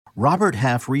Robert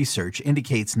Half research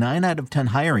indicates 9 out of 10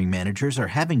 hiring managers are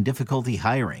having difficulty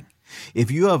hiring.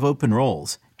 If you have open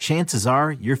roles, chances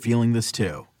are you're feeling this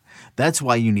too. That's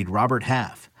why you need Robert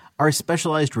Half. Our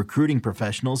specialized recruiting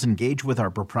professionals engage with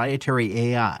our proprietary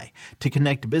AI to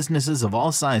connect businesses of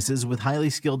all sizes with highly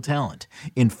skilled talent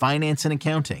in finance and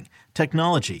accounting,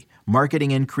 technology,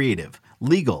 marketing and creative,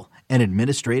 legal, and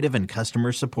administrative and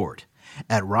customer support.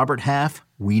 At Robert Half,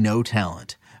 we know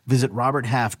talent. Visit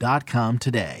roberthalf.com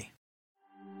today.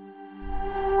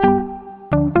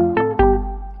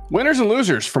 Winners and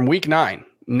losers from Week 9,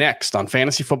 next on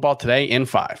Fantasy Football Today in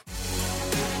 5.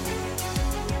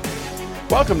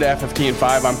 Welcome to FFT in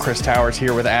 5. I'm Chris Towers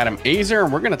here with Adam Azer,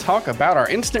 and we're going to talk about our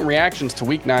instant reactions to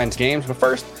Week 9's games. But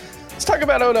first, let's talk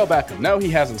about Odell Beckham. No,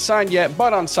 he hasn't signed yet,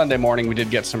 but on Sunday morning, we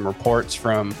did get some reports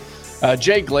from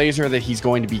Jay Glazer that he's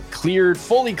going to be cleared,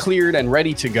 fully cleared, and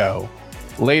ready to go.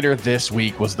 Later this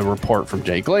week was the report from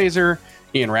Jay Glazer.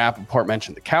 Ian Rappaport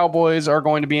mentioned the Cowboys are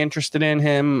going to be interested in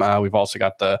him. We've also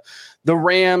got the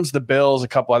Rams, the Bills, a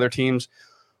couple other teams.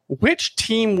 Which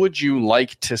team would you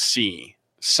like to see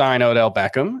sign Odell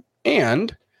Beckham?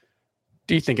 And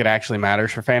do you think it actually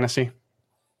matters for fantasy?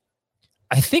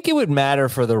 I think it would matter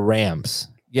for the Rams.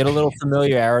 Get a little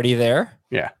familiarity there.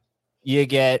 Yeah. You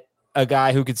get a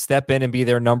guy who could step in and be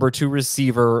their number 2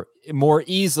 receiver more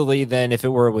easily than if it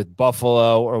were with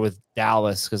Buffalo or with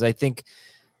Dallas. Because I think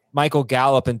Michael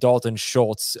Gallup and Dalton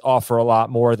Schultz offer a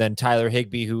lot more than Tyler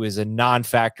Higbee, who is a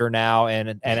non-factor now,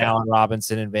 and Allen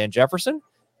Robinson and Van Jefferson.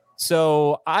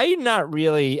 So I'm not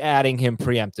really adding him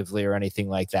preemptively or anything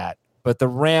like that. But the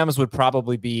Rams would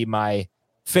probably be my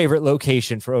favorite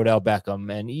location for Odell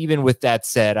Beckham. And even with that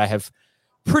said, I have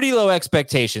pretty low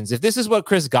expectations. If this is what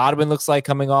Chris Godwin looks like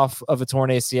coming off of a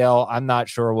torn ACL, I'm not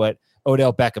sure what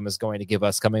Odell Beckham is going to give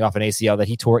us coming off an ACL that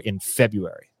he tore in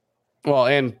February. Well,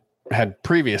 and had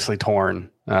previously torn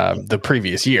the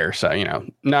previous year. So,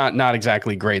 not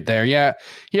exactly great there. Yeah,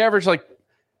 he averaged I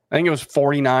think it was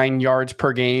 49 yards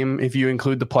per game if you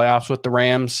include the playoffs with the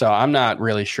Rams. So I'm not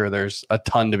really sure there's a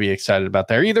ton to be excited about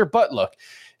there either. But look,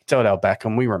 it's Odell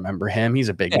Beckham. We remember him. He's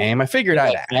a big name. I figured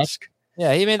I'd ask.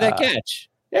 Yeah, he made that catch.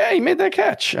 Yeah, he made that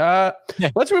catch.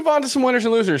 Let's move on to some winners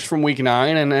and losers from Week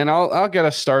 9. And I'll get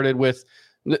us started with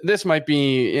this. Might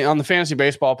be on the Fantasy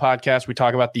Baseball podcast. We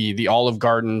talk about the Olive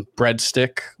Garden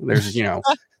breadstick. There's,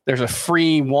 there's a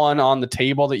free one on the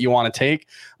table that you want to take.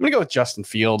 I'm going to go with Justin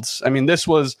Fields. I mean, this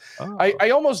was, I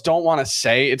almost don't want to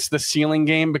say it's the ceiling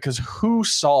game because who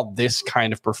saw this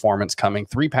kind of performance coming?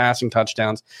 3 passing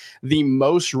touchdowns, the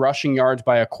most rushing yards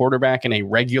by a quarterback in a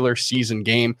regular season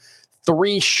game,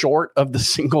 3 short of the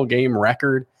single game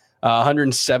record.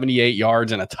 178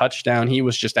 yards and a touchdown. He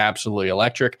was just absolutely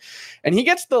electric. And he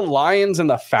gets the Lions and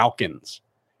the Falcons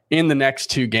in the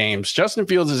next 2 games. Justin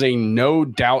Fields is a no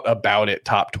doubt about it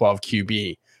top 12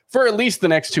 QB for at least the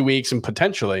next 2 weeks and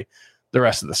potentially the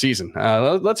rest of the season.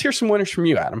 Let's hear some winners from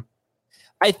you, Adam.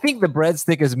 I think the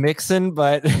breadstick is Mixon,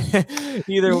 but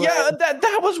either way. Yeah,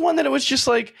 that was one that it was just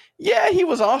he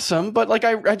was awesome, but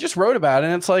I just wrote about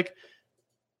it and it's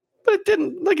but it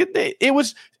didn't it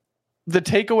was the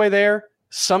takeaway there.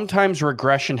 Sometimes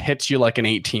regression hits you like an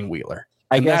 18-wheeler.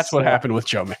 And that's what happened with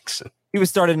Joe Mixon. He was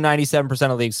started in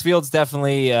 97% of leagues. Fields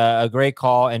definitely a great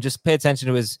call, and just pay attention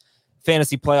to his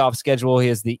fantasy playoff schedule. He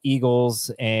has the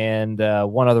Eagles and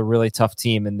one other really tough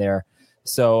team in there.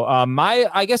 So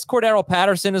I guess Cordero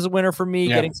Patterson is a winner for me,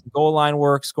 getting some goal line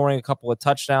work, scoring a couple of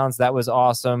touchdowns. That was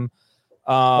awesome.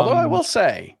 Although I will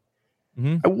say,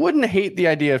 I wouldn't hate the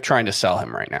idea of trying to sell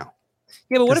him right now.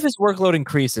 Yeah, but what if his workload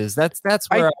increases? That's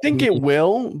where I think it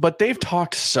will, but they've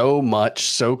talked so much,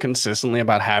 so consistently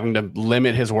about having to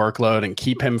limit his workload and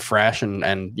keep him fresh.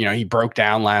 And he broke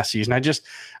down last season.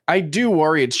 I do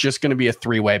worry it's just going to be a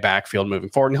 3-way backfield moving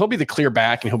forward. And he'll be the clear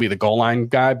back and he'll be the goal line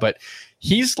guy, but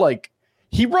he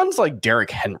runs like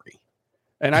Derrick Henry.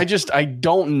 And I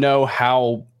don't know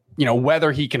how,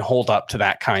 whether he can hold up to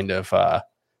that kind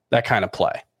of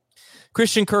play.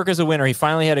 Christian Kirk is a winner. He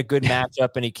finally had a good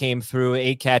matchup, and he came through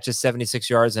 8 catches, 76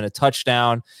 yards, and a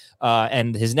touchdown.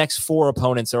 And his next 4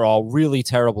 opponents are all really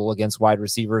terrible against wide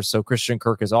receivers. So Christian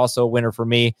Kirk is also a winner for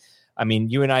me. I mean,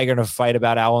 you and I are going to fight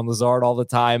about Allen Lazard all the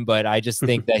time, but I just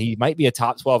think that he might be a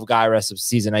top 12 guy rest of the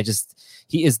season.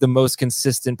 He is the most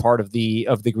consistent part of the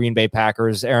Green Bay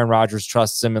Packers. Aaron Rodgers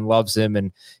trusts him and loves him,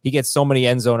 and he gets so many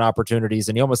end zone opportunities,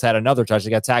 and he almost had another touch. He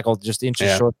got tackled just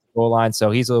inches short of the goal line, so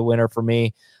he's a winner for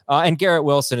me. And Garrett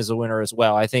Wilson is a winner as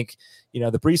well. I think,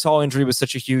 the Breece Hall injury was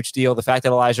such a huge deal. The fact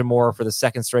that Elijah Moore for the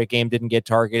second straight game didn't get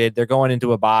targeted. They're going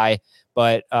into a bye,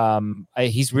 but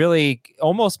he's really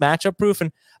almost matchup proof.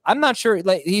 And I'm not sure.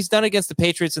 Like, he's done against the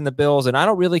Patriots and the Bills, and I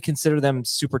don't really consider them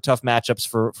super tough matchups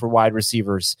for wide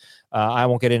receivers. I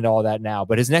won't get into all that now,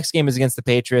 but his next game is against the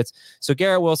Patriots. So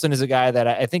Garrett Wilson is a guy that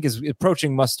I think is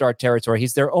approaching must-start territory.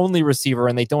 He's their only receiver,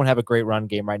 and they don't have a great run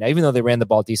game right now, even though they ran the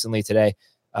ball decently today.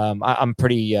 I'm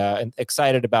pretty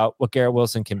excited about what Garrett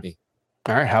Wilson can be.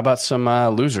 All right, how about some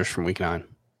losers from Week 9?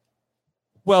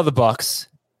 Well, the Bucs,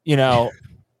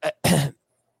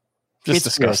 just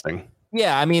disgusting. Weird.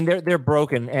 Yeah, I mean they're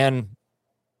broken, and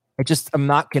I'm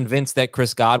not convinced that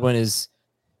Chris Godwin is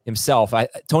himself.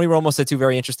 Tony Romo said two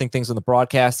very interesting things on the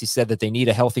broadcast. He said that they need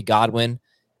a healthy Godwin,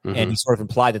 and he sort of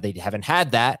implied that they haven't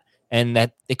had that, and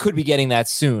that they could be getting that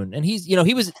soon. And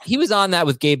he was on that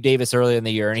with Gabe Davis earlier in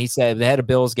the year, and he said they had a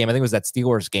Bills game. I think it was that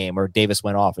Steelers game where Davis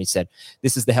went off, and he said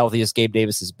this is the healthiest Gabe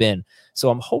Davis has been. So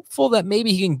I'm hopeful that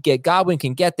maybe Godwin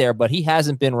can get there, but he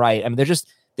hasn't been right. I mean,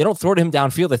 they don't throw to him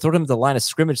downfield. They throw to him to the line of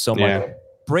scrimmage so much. Yeah.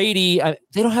 Brady,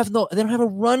 they don't have a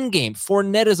run game.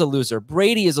 Fournette is a loser.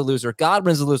 Brady is a loser.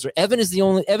 Godwin is a loser. Evans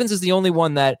is the only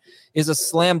one that is a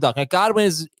slam dunk. Now, Godwin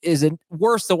is at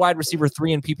worst a wide receiver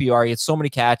 3 in PPR. He had so many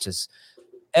catches.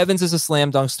 Evans is a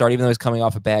slam dunk start, even though he's coming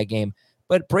off a bad game.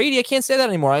 But Brady, I can't say that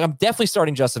anymore. I'm definitely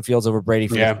starting Justin Fields over Brady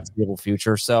for the foreseeable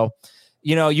future. So,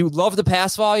 you love the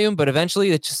pass volume, but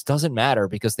eventually it just doesn't matter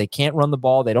because they can't run the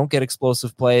ball. They don't get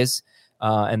explosive plays.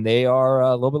 And they are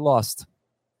a little bit lost.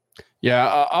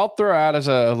 Yeah, I'll throw out as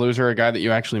a loser a guy that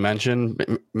you actually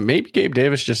mentioned. Maybe Gabe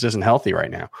Davis just isn't healthy right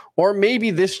now. Or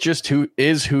maybe this just who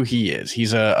he is.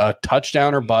 He's a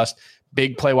touchdown or bust,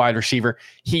 big play wide receiver.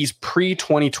 He's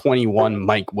pre-2021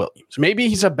 Mike Williams. Maybe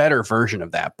he's a better version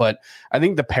of that, but I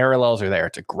think the parallels are there.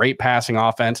 It's a great passing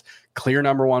offense, clear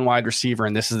number 1 wide receiver,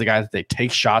 and this is the guy that they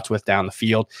take shots with down the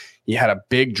field. He had a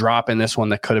big drop in this one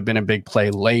that could have been a big play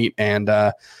late, and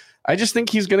I just think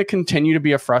he's going to continue to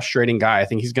be a frustrating guy. I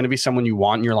think he's going to be someone you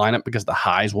want in your lineup because the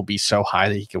highs will be so high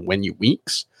that he can win you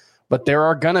weeks. But there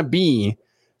are going to be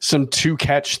some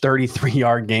 2-catch,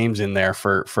 33-yard games in there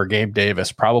for Gabe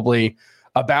Davis, probably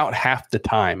about half the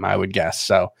time, I would guess.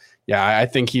 So, yeah, I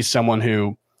think he's someone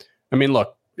who,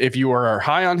 look, if you were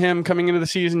high on him coming into the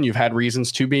season, you've had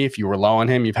reasons to be. If you were low on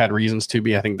him, you've had reasons to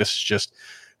be. I think this is just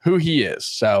who he is.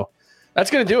 So, that's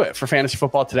going to do it for Fantasy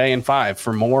Football Today in 5.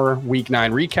 For more Week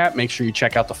 9 recap, make sure you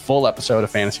check out the full episode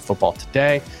of Fantasy Football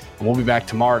Today. And we'll be back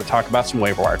tomorrow to talk about some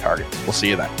waiver wire targets. We'll see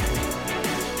you then.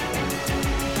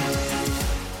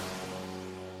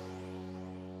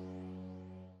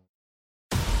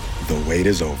 The wait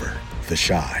is over. The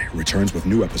Chi returns with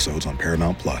new episodes on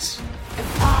Paramount+.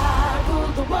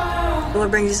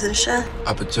 What brings you to the Chi?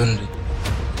 Opportunity.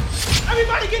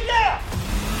 Everybody get down!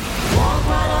 Walk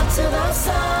right up to the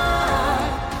side.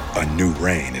 A new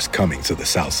reign is coming to the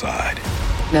South Side.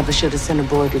 Never should have sent a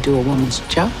boy to do a woman's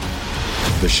job.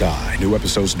 The Chi. New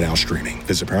episodes now streaming.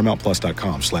 Visit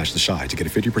ParamountPlus.com/The Chi to get a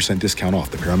 50% discount off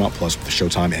the Paramount Plus with the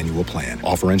Showtime annual plan.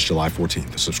 Offer ends July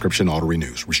 14th. The subscription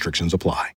auto-renews. Restrictions apply.